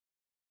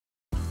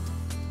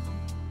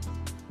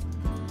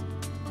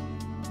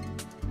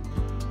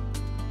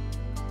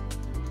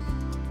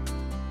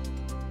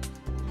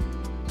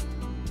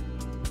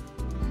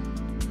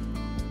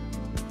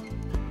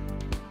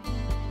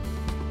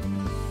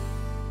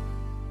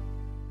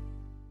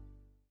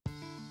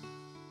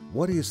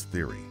What is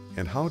theory,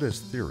 and how does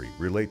theory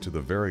relate to the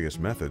various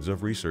methods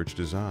of research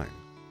design?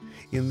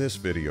 In this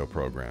video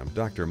program,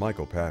 Dr.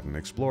 Michael Patton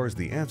explores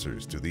the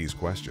answers to these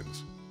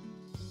questions.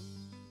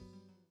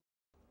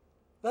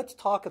 Let's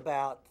talk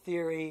about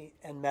theory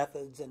and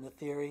methods and the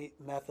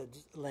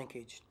theory-methods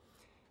linkage.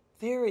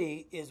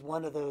 Theory is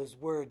one of those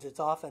words that's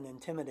often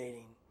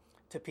intimidating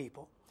to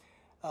people.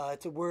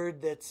 It's a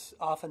word that's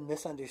often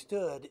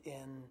misunderstood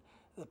in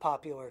the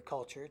popular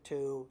culture.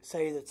 To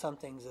say that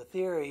something's a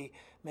theory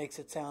makes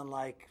it sound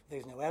like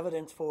there's no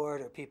evidence for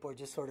it, or people are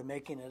just sort of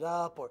making it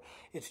up, or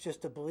it's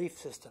just a belief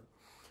system.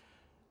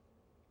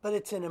 But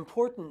it's an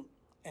important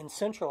and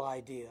central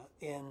idea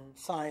in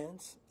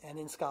science and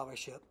in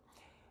scholarship.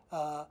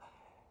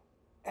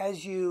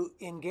 As you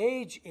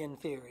engage in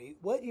theory,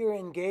 what you're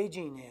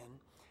engaging in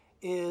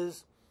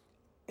is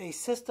a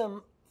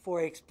system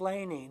for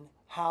explaining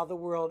how the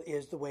world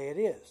is the way it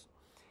is.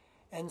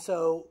 And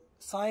so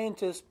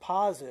scientists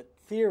posit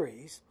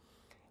theories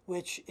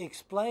which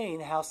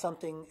explain how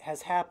something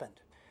has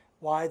happened,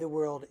 why the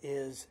world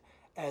is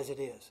as it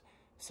is.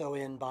 So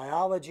in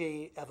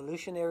biology,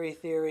 evolutionary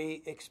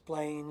theory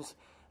explains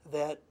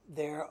that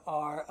there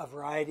are a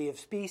variety of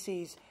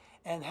species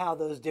and how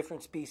those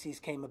different species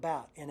came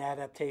about in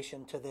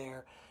adaptation to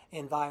their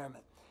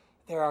environment.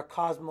 There are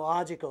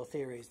cosmological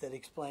theories that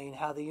explain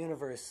how the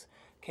universe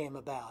came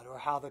about, or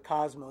how the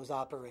cosmos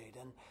operate,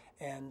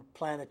 and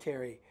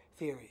planetary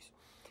theories.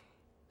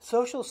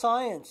 Social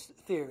science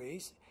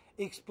theories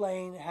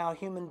explain how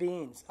human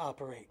beings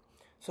operate.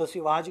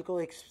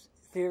 Sociological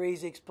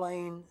theories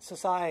explain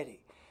society,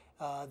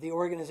 the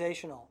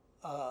organizational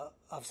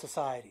of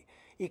society.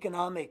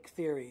 Economic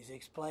theories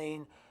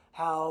explain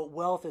how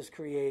wealth is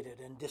created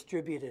and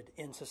distributed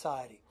in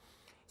society.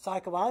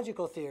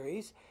 Psychological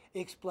theories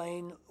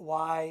explain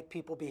why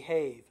people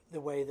behave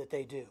the way that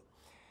they do.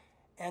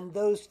 And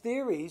those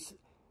theories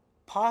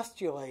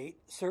postulate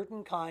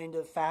certain kind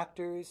of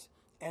factors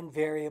and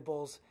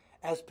variables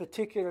as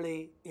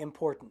particularly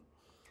important.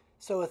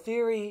 So a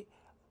theory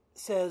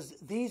says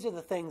these are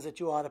the things that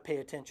you ought to pay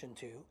attention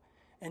to,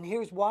 and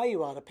here's why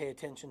you ought to pay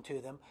attention to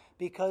them,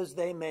 because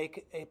they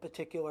make a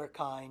particular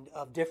kind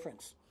of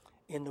difference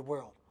in the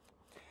world.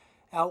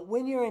 Now,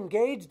 when you're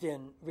engaged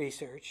in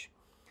research,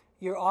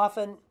 you're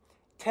often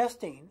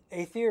testing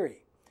a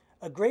theory.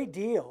 A great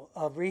deal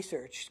of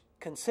research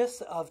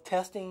consists of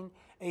testing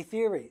a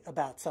theory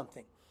about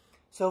something.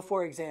 So,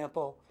 for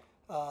example,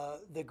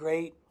 the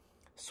great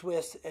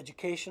Swiss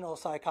educational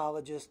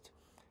psychologist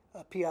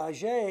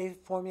Piaget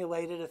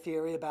formulated a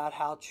theory about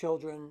how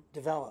children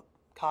develop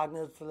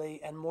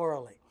cognitively and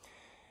morally.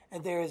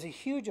 And there is a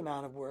huge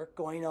amount of work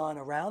going on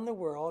around the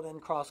world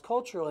and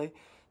cross-culturally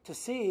to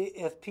see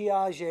if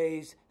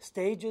Piaget's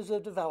stages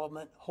of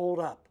development hold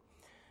up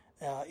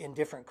in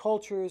different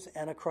cultures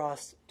and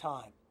across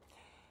time.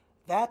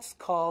 That's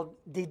called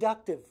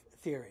deductive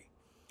theory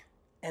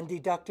and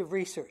deductive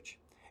research.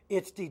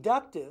 It's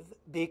deductive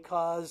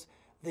because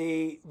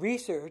the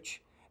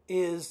research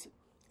is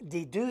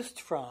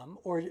deduced from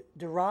or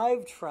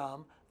derived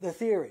from the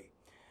theory,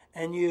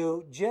 and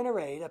you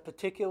generate a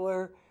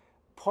particular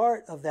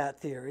part of that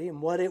theory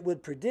and what it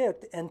would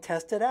predict and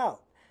test it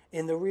out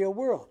in the real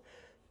world.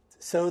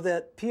 So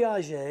that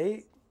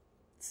Piaget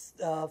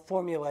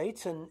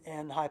formulates and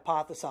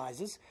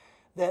hypothesizes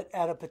that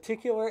at a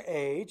particular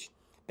age,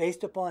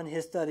 based upon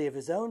his study of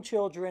his own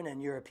children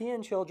and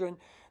European children,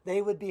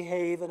 they would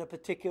behave in a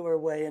particular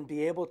way and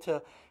be able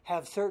to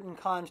have certain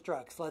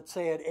constructs, let's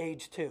say at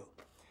age 2.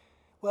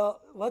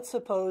 Well, let's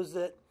suppose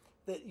that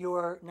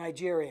you're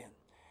Nigerian,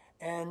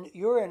 and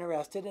you're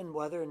interested in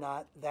whether or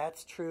not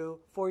that's true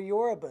for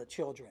Yoruba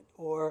children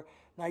or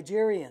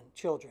Nigerian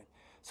children.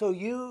 So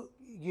you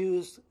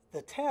use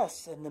the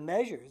tests and the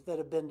measures that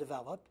have been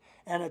developed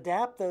and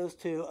adapt those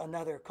to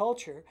another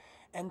culture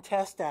and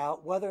test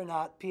out whether or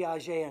not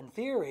Piagetian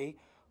theory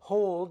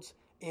holds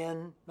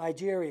in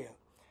Nigeria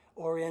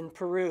or in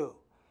Peru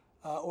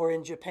or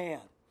in Japan.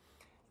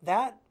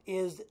 That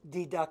is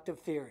deductive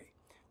theory.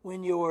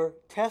 When you're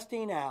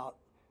testing out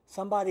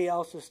somebody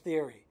else's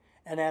theory,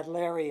 an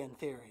Adlerian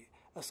theory,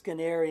 a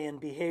Skinnerian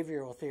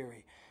behavioral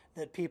theory,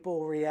 that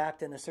people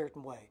react in a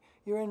certain way,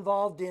 you're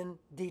involved in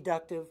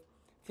deductive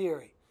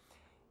theory.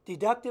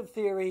 Deductive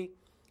theory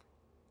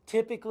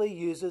typically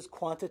uses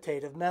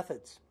quantitative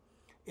methods.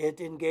 It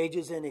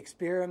engages in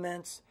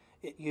experiments.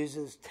 It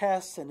uses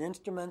tests and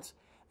instruments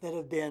that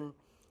have been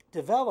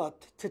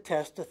developed to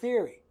test a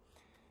theory.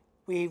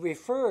 We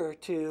refer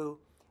to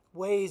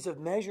ways of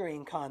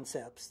measuring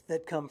concepts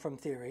that come from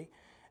theory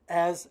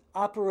as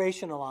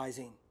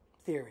operationalizing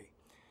theory,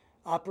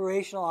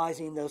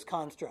 operationalizing those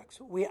constructs.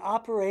 We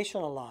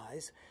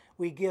operationalize,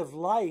 we give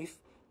life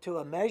to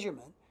a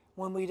measurement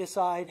when we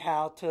decide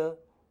how to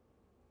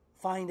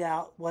find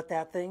out what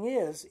that thing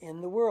is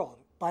in the world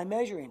by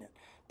measuring it,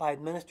 by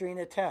administering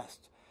a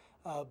test,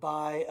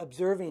 by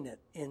observing it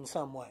in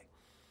some way.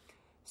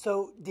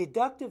 So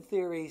deductive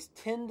theories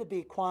tend to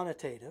be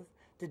quantitative.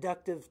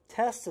 Deductive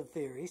tests of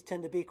theories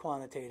tend to be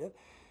quantitative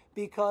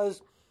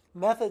because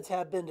methods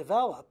have been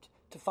developed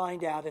to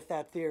find out if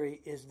that theory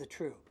is the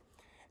true.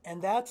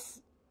 And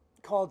that's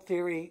called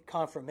theory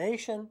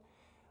confirmation.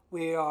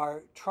 We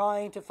are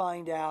trying to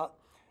find out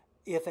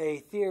if a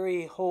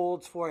theory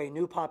holds for a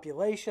new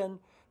population,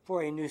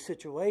 for a new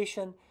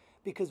situation,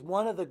 because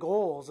one of the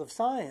goals of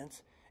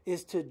science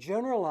is to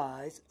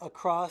generalize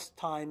across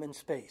time and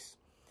space.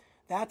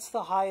 That's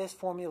the highest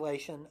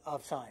formulation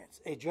of science,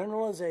 a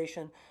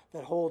generalization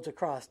that holds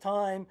across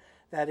time.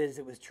 That is,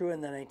 it was true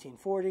in the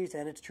 1940s,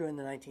 and it's true in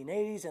the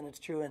 1980s, and it's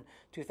true in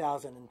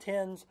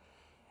 2010s,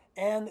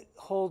 and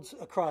holds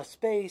across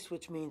space,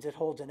 which means it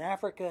holds in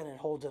Africa, and it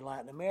holds in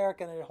Latin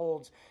America, and it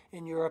holds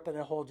in Europe, and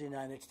it holds in the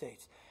United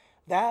States.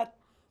 That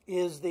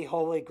is the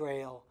holy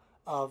grail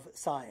of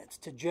science,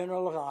 to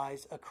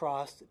generalize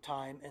across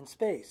time and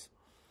space.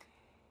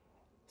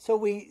 So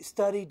we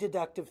study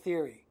deductive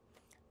theory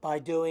by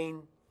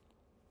doing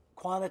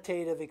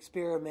quantitative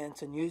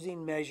experiments and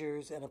using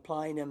measures and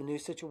applying them in new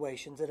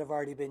situations that have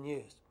already been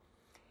used.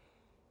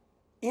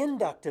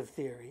 Inductive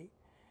theory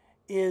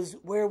is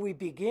where we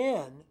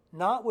begin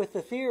not with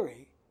the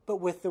theory, but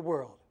with the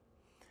world.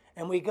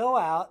 And we go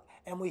out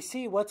and we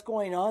see what's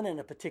going on in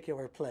a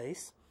particular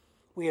place.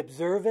 We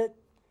observe it,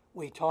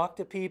 we talk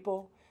to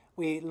people,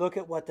 we look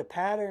at what the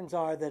patterns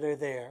are that are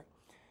there.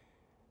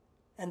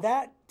 And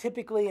that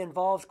typically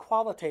involves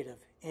qualitative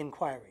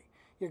inquiry.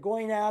 You're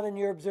going out and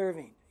you're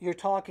observing, you're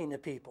talking to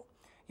people.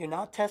 You're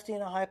not testing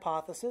a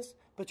hypothesis,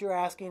 but you're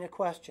asking a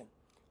question.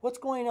 What's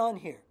going on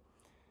here?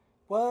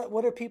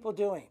 What are people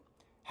doing?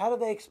 How do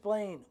they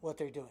explain what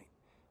they're doing?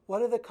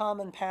 What are the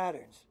common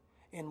patterns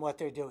in what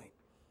they're doing?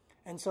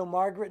 And so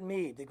Margaret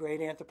Mead, the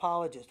great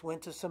anthropologist,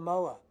 went to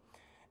Samoa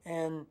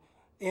and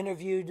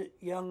interviewed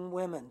young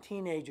women,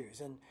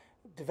 teenagers, and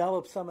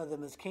developed some of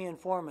them as key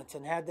informants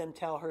and had them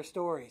tell her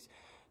stories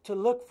to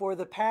look for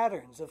the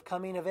patterns of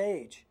coming of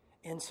age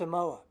in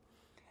Samoa.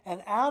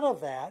 And out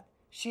of that,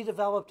 she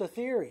developed a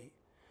theory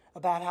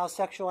about how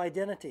sexual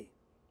identity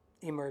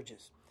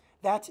emerges.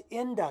 That's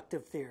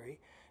inductive theory,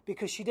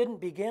 because she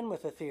didn't begin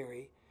with a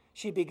theory,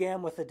 she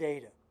began with the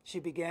data. She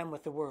began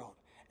with the world,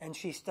 and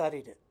she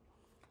studied it.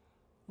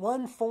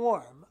 One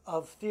form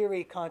of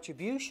theory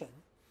contribution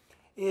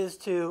is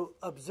to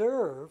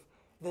observe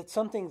that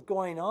something's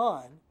going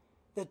on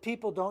that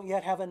people don't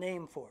yet have a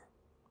name for,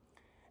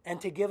 and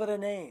to give it a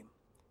name.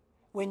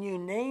 When you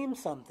name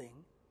something,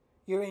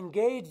 you're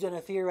engaged in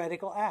a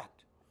theoretical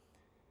act.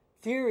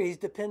 Theories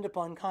depend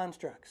upon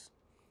constructs.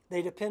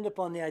 They depend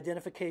upon the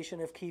identification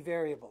of key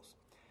variables.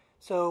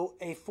 So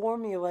a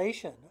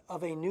formulation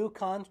of a new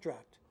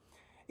construct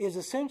is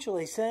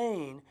essentially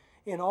saying,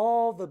 in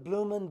all the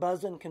bloomin',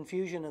 buzzin'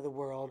 confusion of the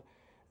world,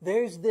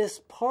 there's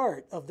this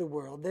part of the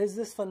world, there's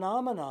this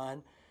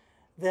phenomenon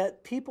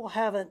that people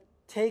haven't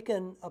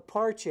taken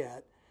apart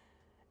yet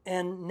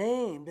and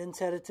named and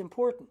said it's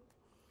important.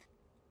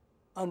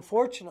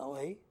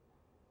 Unfortunately,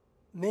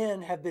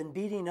 men have been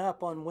beating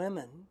up on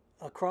women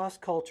across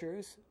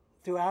cultures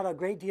throughout a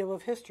great deal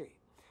of history.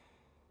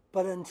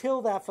 But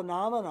until that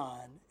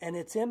phenomenon and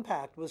its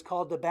impact was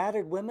called the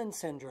battered women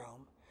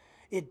syndrome,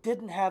 it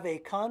didn't have a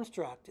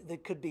construct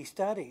that could be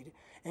studied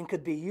and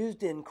could be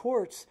used in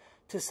courts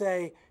to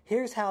say,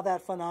 here's how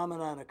that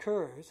phenomenon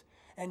occurs,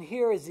 and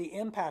here is the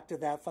impact of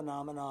that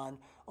phenomenon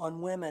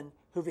on women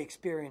who've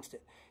experienced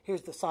it.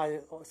 Here's the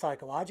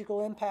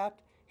psychological impact,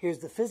 here's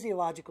the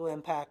physiological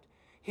impact,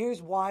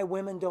 here's why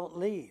women don't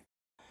leave.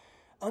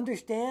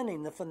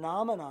 Understanding the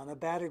phenomenon of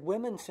battered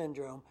women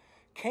syndrome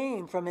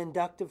came from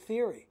inductive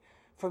theory,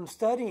 from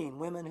studying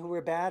women who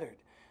were battered,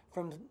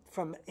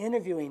 from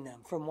interviewing them,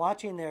 from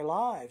watching their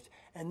lives,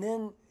 and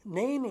then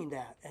naming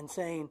that and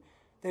saying,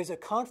 there's a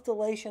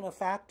constellation of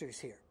factors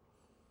here.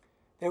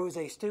 There was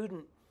a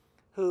student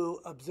who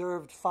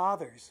observed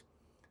fathers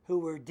who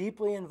were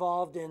deeply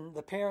involved in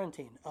the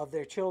parenting of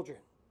their children,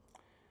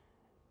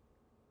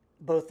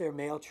 both their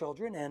male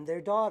children and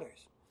their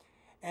daughters.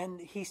 And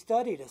he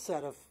studied a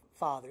set of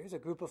fathers, a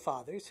group of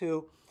fathers,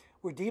 who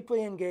were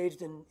deeply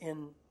engaged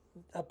in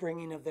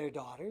upbringing of their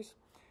daughters,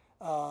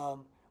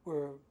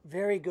 were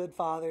very good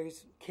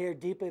fathers, cared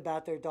deeply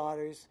about their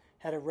daughters,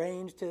 had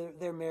arranged to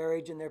their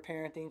marriage and their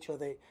parenting, so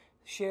they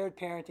shared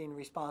parenting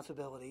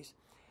responsibilities.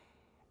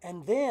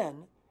 And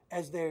then,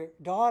 as their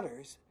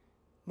daughters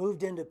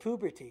moved into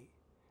puberty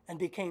and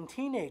became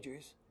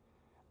teenagers,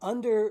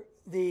 under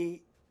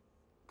the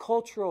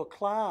cultural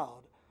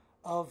cloud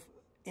of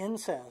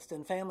incest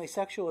and family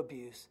sexual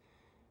abuse,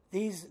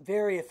 these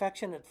very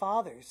affectionate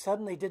fathers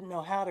suddenly didn't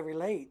know how to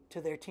relate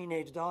to their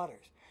teenage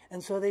daughters.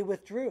 And so they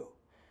withdrew.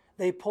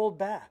 They pulled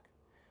back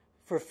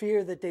for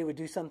fear that they would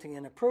do something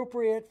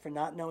inappropriate, for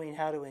not knowing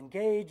how to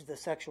engage the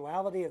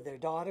sexuality of their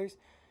daughters.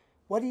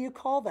 What do you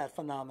call that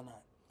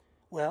phenomenon?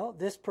 Well,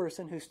 this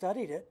person who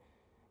studied it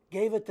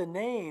gave it the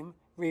name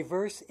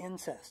reverse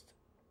incest.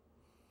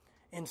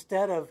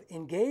 Instead of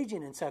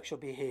engaging in sexual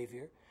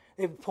behavior,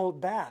 they pulled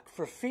back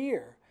for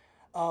fear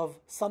of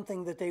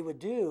something that they would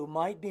do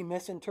might be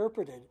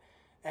misinterpreted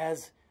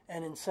as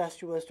an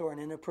incestuous or an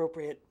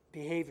inappropriate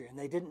behavior, and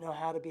they didn't know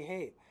how to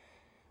behave.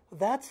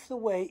 That's the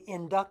way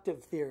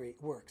inductive theory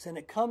works, and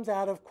it comes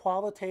out of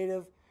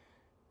qualitative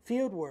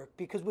field work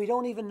because we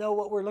don't even know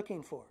what we're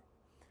looking for.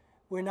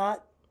 We're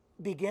not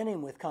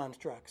beginning with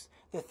constructs.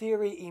 The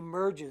theory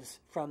emerges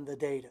from the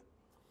data.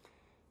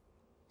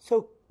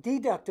 So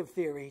deductive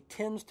theory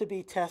tends to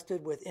be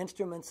tested with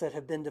instruments that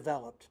have been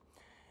developed,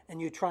 and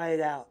you try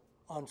it out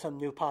on some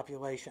new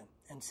population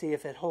and see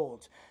if it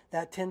holds.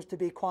 That tends to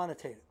be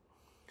quantitative.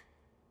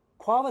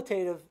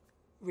 Qualitative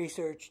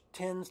research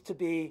tends to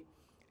be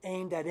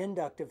aimed at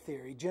inductive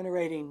theory,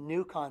 generating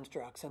new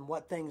constructs and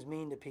what things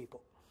mean to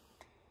people.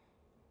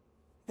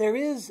 There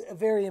is a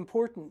very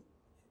important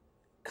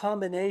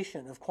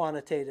combination of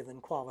quantitative and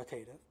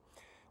qualitative,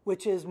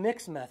 which is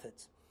mixed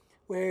methods,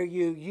 where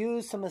you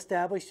use some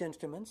established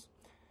instruments,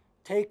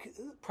 take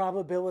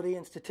probability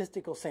and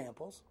statistical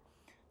samples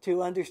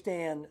to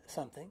understand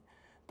something,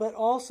 but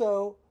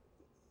also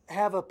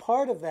have a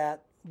part of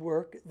that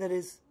work that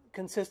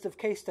consists of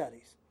case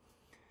studies.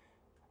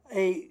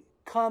 A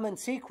common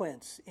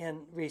sequence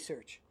in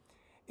research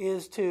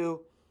is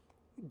to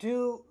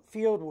do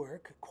field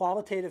work,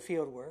 qualitative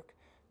field work,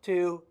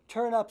 to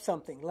turn up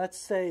something. Let's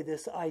say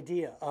this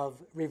idea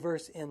of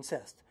reverse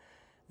incest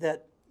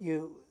that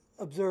you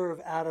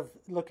observe out of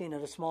looking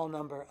at a small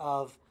number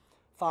of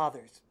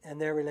fathers and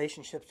their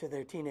relationships to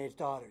their teenage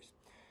daughters.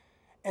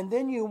 And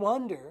then you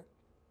wonder,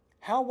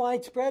 how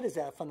widespread is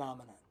that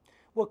phenomenon?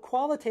 Well,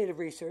 qualitative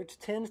research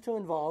tends to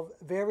involve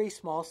very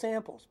small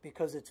samples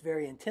because it's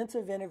very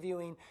intensive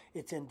interviewing,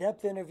 it's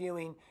in-depth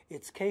interviewing,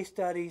 it's case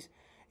studies,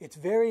 it's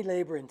very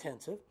labor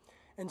intensive.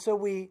 And so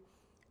we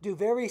do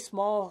very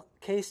small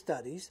case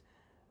studies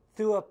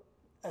through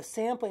a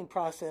sampling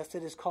process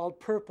that is called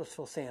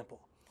purposeful sample.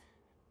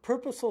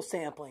 Purposeful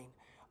sampling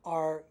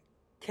are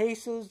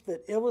cases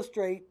that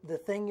illustrate the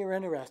thing you're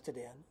interested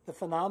in, the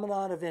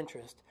phenomenon of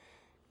interest.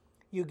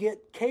 You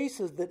get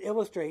cases that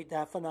illustrate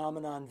that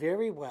phenomenon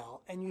very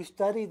well, and you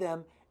study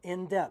them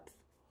in depth.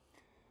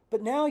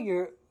 But now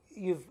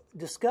you've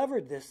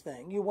discovered this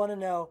thing. You want to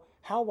know,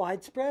 how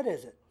widespread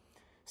is it?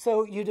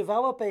 So you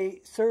develop a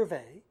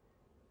survey,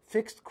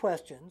 fixed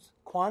questions,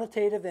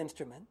 quantitative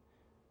instrument,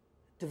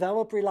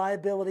 develop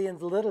reliability and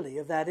validity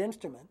of that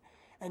instrument,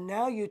 and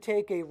now you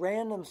take a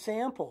random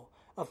sample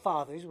of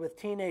fathers with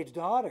teenage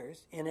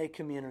daughters in a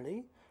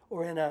community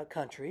or in a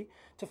country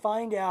to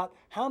find out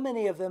how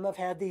many of them have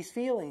had these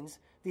feelings,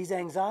 these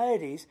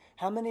anxieties,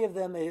 how many of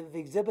them have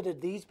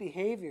exhibited these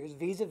behaviors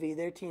vis-a-vis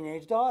their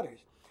teenage daughters.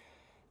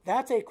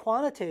 That's a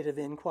quantitative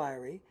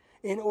inquiry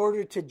in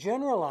order to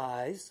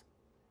generalize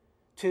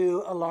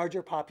to a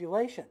larger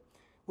population.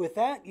 With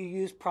that, you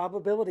use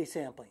probability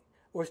sampling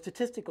or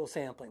statistical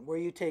sampling, where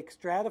you take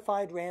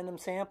stratified random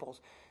samples,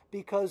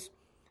 because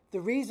the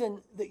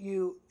reason that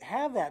you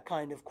have that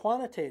kind of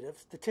quantitative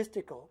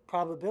statistical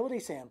probability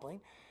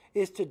sampling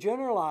is to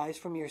generalize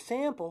from your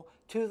sample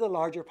to the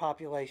larger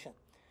population.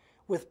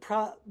 With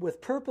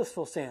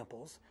purposeful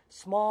samples,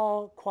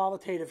 small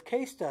qualitative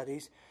case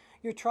studies,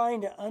 you're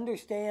trying to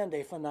understand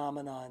a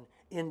phenomenon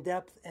in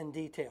depth and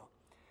detail.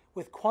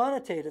 With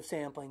quantitative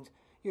samplings,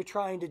 you're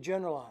trying to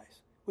generalize,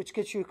 which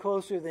gets you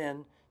closer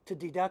then to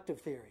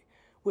deductive theory.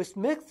 With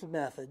mixed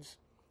methods,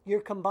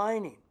 you're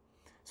combining.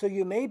 So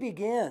you may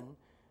begin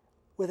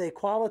with a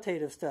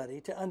qualitative study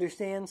to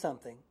understand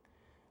something,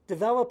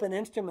 develop an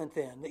instrument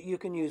then that you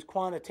can use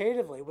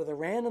quantitatively with a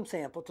random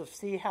sample to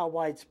see how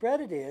widespread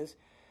it is,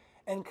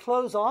 and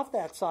close off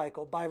that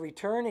cycle by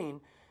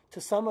returning to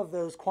some of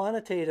those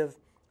quantitative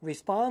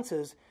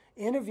responses,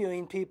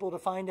 interviewing people to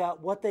find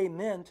out what they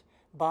meant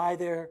by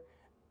their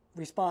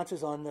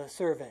responses on the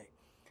survey,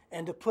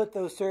 and to put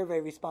those survey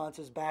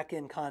responses back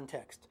in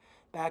context,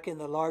 back in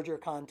the larger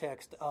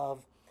context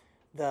of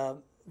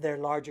their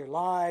larger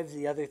lives,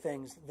 the other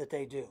things that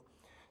they do.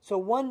 So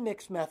one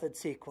mixed method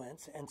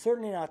sequence, and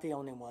certainly not the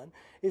only one,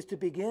 is to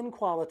begin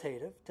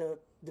qualitative, to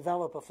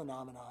develop a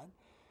phenomenon,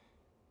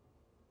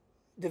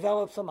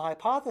 develop some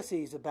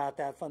hypotheses about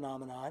that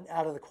phenomenon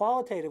out of the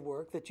qualitative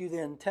work that you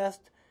then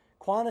test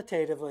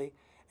quantitatively,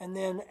 and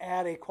then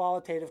add a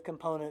qualitative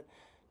component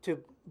to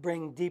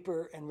bring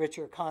deeper and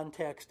richer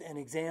context and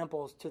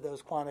examples to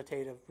those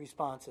quantitative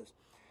responses.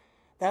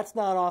 That's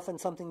not often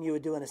something you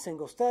would do in a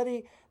single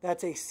study.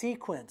 That's a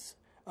sequence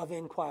of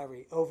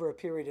inquiry over a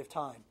period of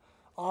time,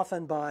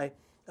 often by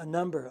a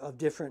number of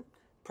different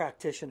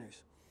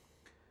practitioners.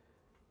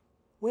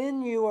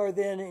 When you are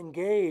then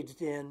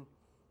engaged in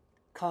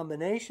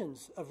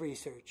combinations of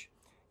research,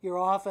 you're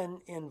often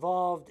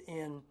involved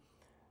in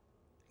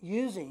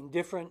using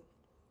different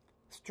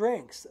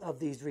strengths of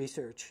these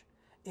research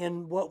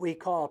in what we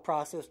call a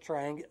process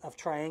of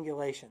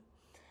triangulation.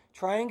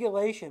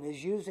 Triangulation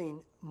is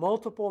using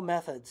multiple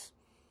methods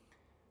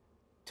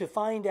to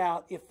find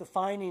out if the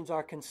findings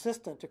are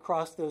consistent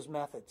across those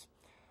methods.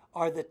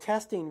 Are the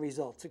testing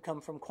results that come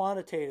from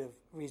quantitative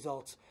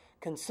results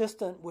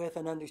consistent with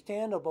and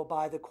understandable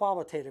by the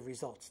qualitative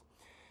results?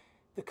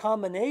 The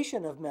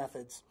combination of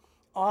methods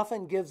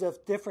often gives us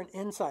different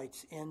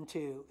insights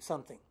into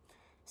something.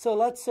 So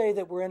let's say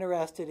that we're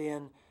interested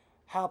in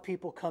how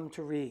people come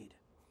to read,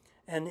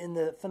 and in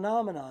the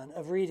phenomenon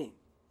of reading,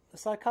 the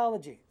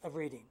psychology of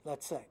reading,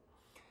 let's say.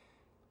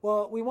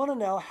 Well, we want to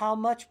know how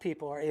much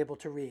people are able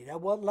to read,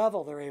 at what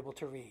level they're able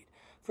to read.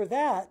 For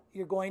that,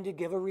 you're going to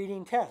give a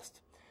reading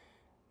test.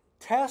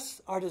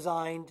 Tests are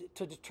designed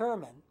to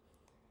determine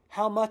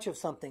how much of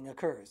something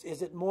occurs.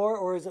 Is it more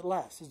or is it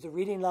less? Is the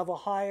reading level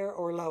higher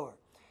or lower?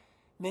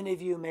 Many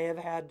of you may have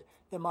had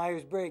the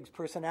Myers-Briggs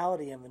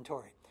personality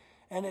inventory,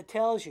 and it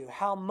tells you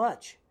how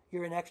much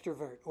you're an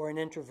extrovert or an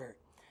introvert,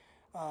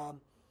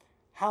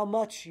 how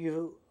much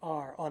you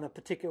are on a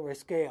particular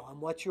scale,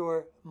 and what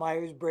your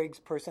Myers-Briggs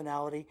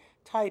personality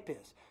type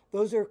is.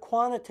 Those are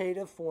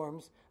quantitative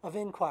forms of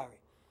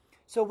inquiry.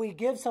 So we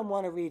give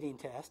someone a reading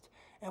test,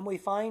 and we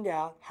find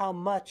out how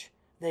much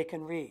they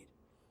can read.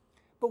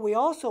 But we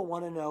also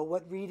want to know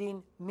what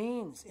reading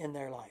means in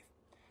their life.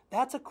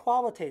 That's a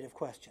qualitative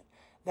question.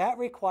 That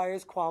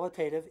requires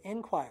qualitative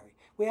inquiry.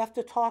 We have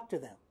to talk to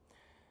them.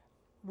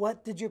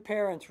 What did your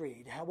parents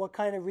read? What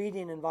kind of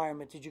reading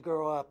environment did you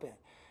grow up in?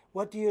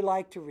 What do you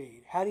like to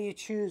read? How do you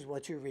choose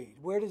what you read?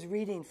 Where does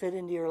reading fit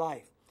into your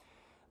life?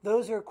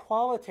 Those are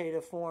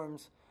qualitative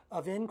forms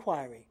of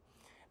inquiry.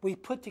 We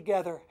put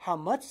together how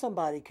much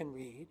somebody can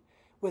read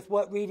with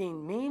what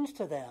reading means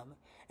to them,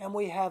 and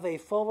we have a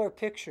fuller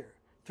picture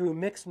through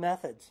mixed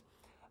methods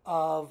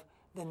of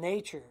the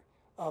nature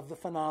of the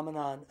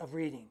phenomenon of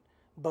reading,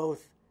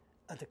 both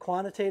at the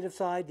quantitative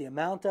side, the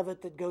amount of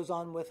it that goes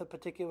on with a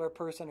particular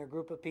person or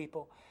group of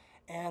people,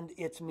 and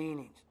its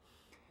meanings.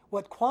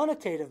 What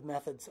quantitative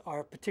methods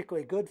are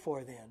particularly good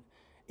for then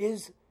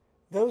is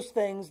those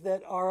things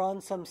that are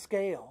on some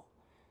scale,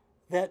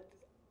 that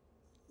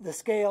the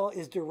scale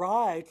is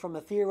derived from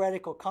a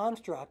theoretical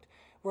construct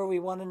where we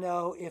want to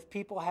know if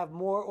people have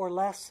more or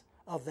less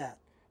of that,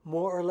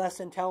 more or less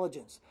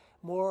intelligence,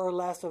 more or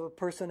less of a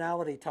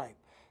personality type,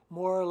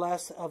 more or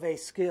less of a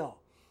skill.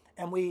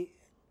 And we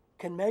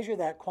can measure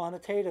that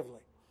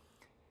quantitatively.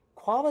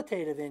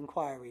 Qualitative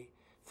inquiry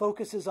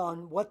focuses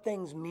on what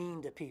things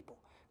mean to people.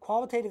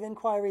 Qualitative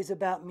inquiry is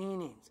about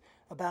meanings,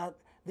 about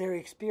their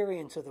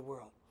experience of the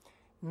world.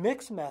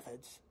 Mixed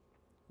methods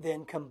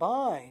then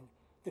combine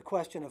the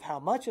question of how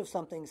much of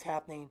something's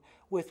happening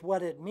with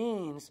what it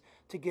means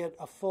to get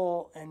a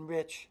full and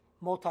rich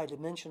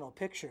multidimensional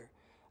picture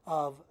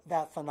of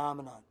that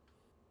phenomenon.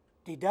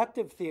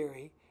 Deductive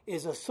theory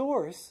is a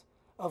source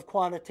of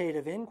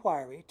quantitative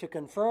inquiry to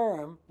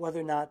confirm whether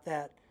or not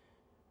that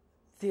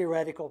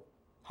theoretical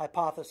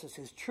hypothesis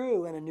is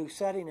true in a new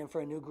setting and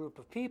for a new group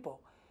of people.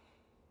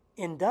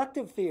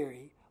 Inductive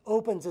theory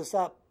opens us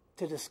up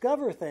to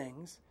discover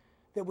things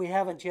that we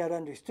haven't yet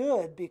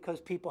understood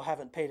because people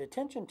haven't paid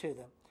attention to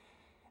them.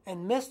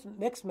 And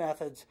mixed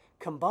methods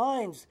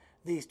combines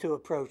these two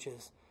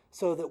approaches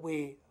so that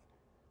we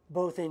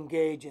both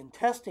engage in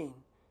testing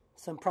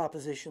some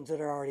propositions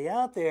that are already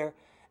out there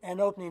and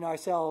opening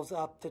ourselves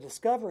up to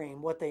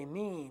discovering what they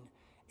mean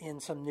in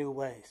some new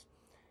ways.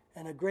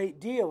 And a great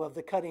deal of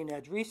the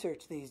cutting-edge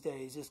research these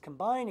days is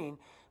combining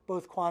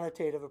both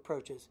quantitative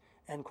approaches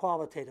and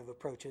qualitative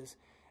approaches,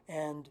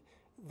 and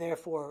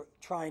therefore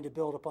trying to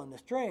build upon the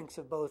strengths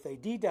of both a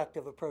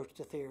deductive approach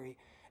to theory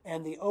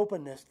and the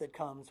openness that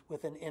comes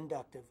with an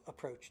inductive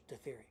approach to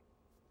theory.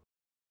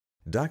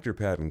 Dr.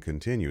 Patton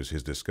continues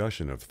his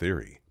discussion of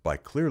theory by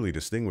clearly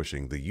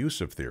distinguishing the use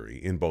of theory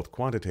in both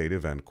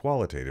quantitative and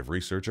qualitative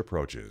research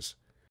approaches.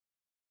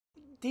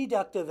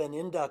 Deductive and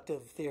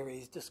inductive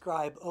theories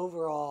describe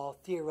overall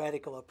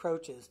theoretical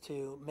approaches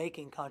to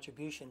making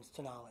contributions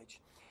to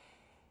knowledge.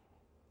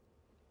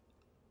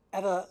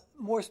 At a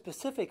more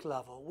specific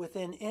level,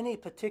 within any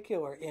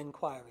particular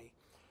inquiry,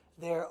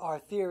 there are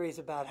theories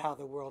about how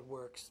the world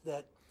works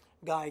that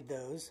guide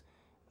those.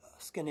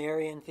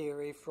 Skinnerian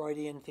theory,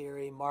 Freudian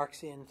theory,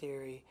 Marxian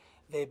theory,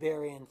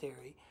 Weberian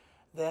theory,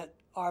 that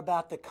are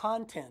about the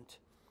content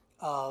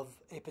of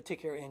a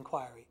particular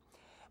inquiry.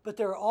 But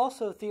there are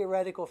also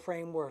theoretical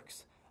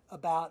frameworks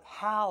about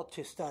how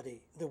to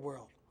study the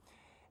world.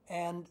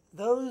 And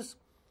those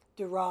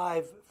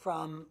derive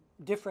from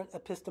different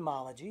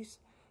epistemologies,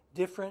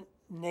 different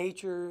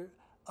nature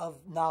of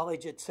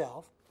knowledge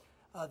itself,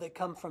 that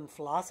come from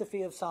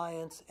philosophy of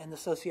science and the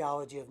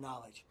sociology of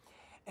knowledge.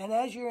 And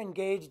as you're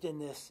engaged in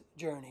this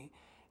journey,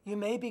 you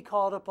may be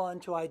called upon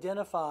to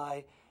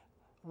identify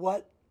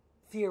what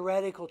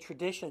theoretical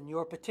tradition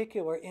your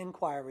particular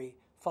inquiry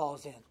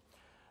falls in.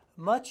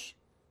 Much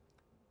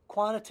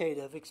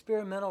quantitative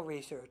experimental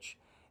research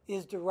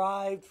is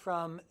derived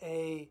from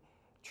a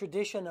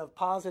tradition of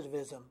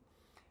positivism,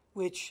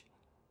 which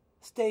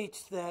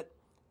states that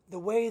the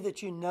way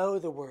that you know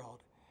the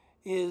world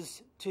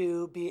is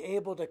to be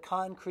able to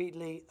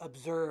concretely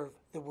observe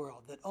the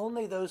world, that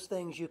only those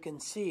things you can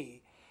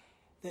see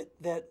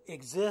that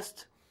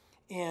exist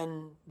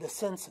in the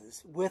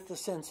senses, with the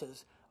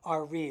senses,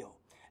 are real.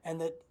 And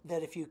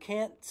that if you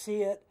can't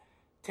see it,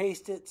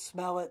 taste it,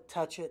 smell it,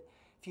 touch it,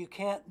 if you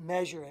can't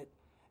measure it,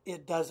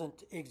 it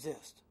doesn't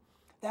exist.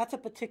 That's a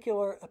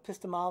particular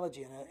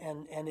epistemology,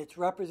 and it's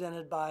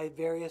represented by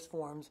various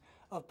forms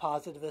of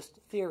positivist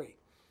theory.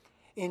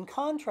 In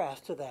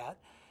contrast to that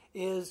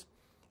is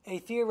a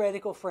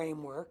theoretical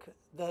framework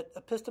that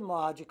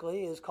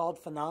epistemologically is called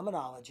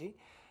phenomenology,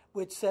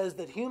 which says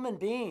that human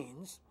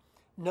beings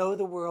know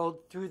the world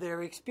through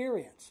their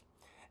experience.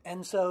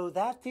 And so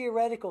that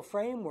theoretical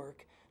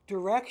framework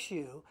directs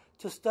you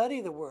to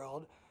study the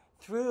world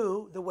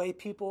through the way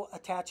people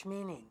attach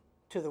meaning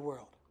to the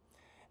world.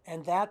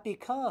 And that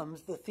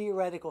becomes the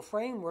theoretical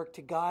framework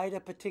to guide a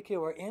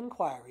particular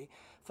inquiry.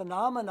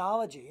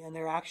 Phenomenology, and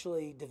there are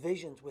actually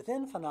divisions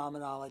within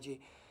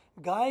phenomenology,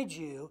 guide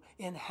you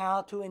in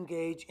how to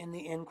engage in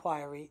the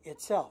inquiry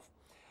itself.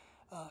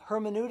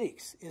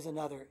 Hermeneutics is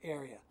another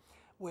area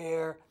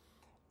where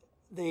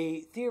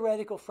the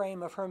theoretical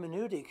frame of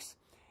hermeneutics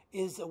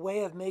is a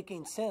way of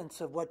making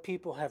sense of what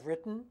people have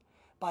written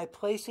by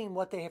placing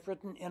what they have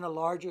written in a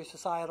larger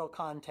societal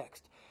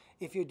context.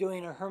 If you're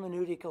doing a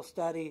hermeneutical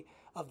study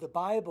of the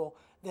Bible,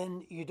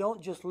 then you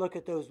don't just look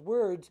at those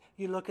words,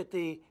 you look at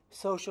the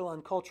social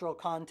and cultural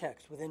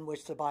context within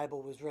which the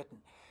Bible was written.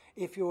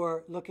 If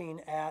you're looking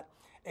at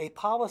a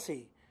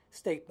policy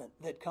statement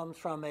that comes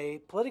from a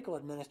political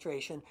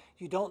administration,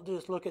 you don't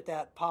just look at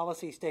that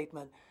policy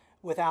statement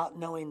without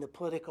knowing the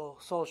political,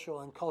 social,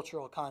 and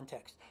cultural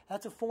context.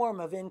 That's a form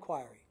of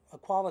inquiry, a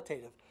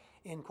qualitative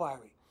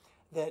inquiry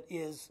that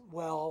is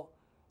well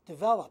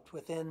developed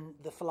within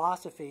the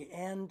philosophy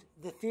and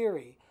the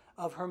theory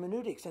of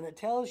hermeneutics, and it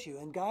tells you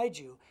and guides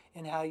you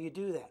in how you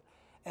do that.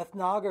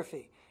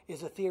 Ethnography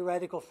is a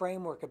theoretical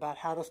framework about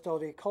how to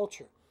study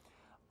culture.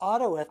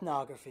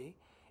 Autoethnography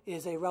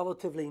is a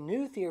relatively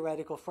new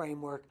theoretical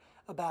framework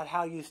about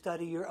how you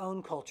study your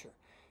own culture.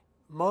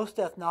 Most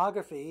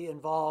ethnography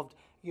involved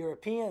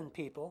European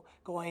people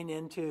going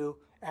into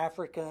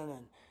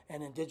African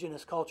and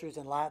indigenous cultures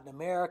in Latin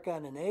America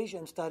and in Asia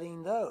and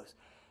studying those.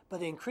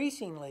 But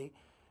increasingly,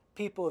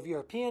 people of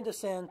European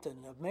descent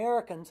and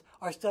Americans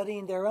are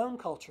studying their own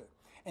culture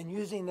and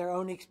using their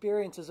own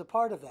experience as a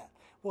part of that.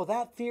 Well,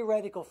 that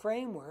theoretical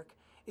framework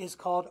is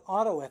called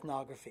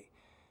autoethnography.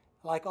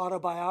 Like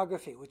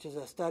autobiography, which is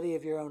a study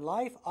of your own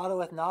life,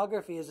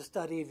 autoethnography is a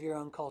study of your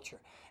own culture.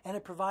 And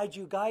it provides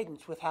you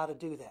guidance with how to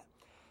do that.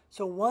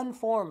 So one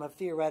form of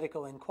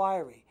theoretical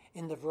inquiry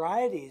in the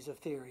varieties of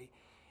theory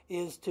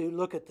is to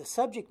look at the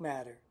subject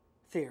matter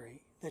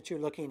theory that you're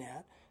looking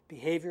at,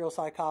 behavioral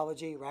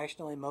psychology,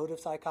 rational emotive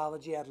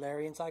psychology,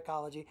 Adlerian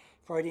psychology,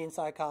 Freudian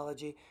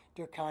psychology,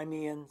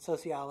 Durkheimian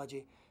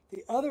sociology.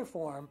 The other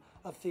form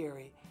of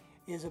theory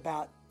is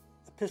about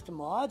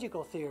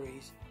epistemological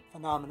theories,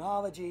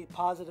 phenomenology,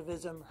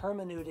 positivism,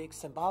 hermeneutics,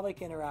 symbolic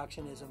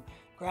interactionism,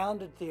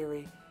 grounded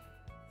theory.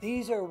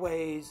 These are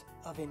ways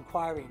of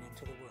inquiring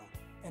into the world.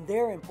 And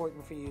they're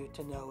important for you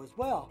to know as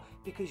well,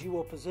 because you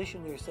will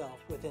position yourself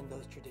within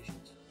those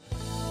traditions.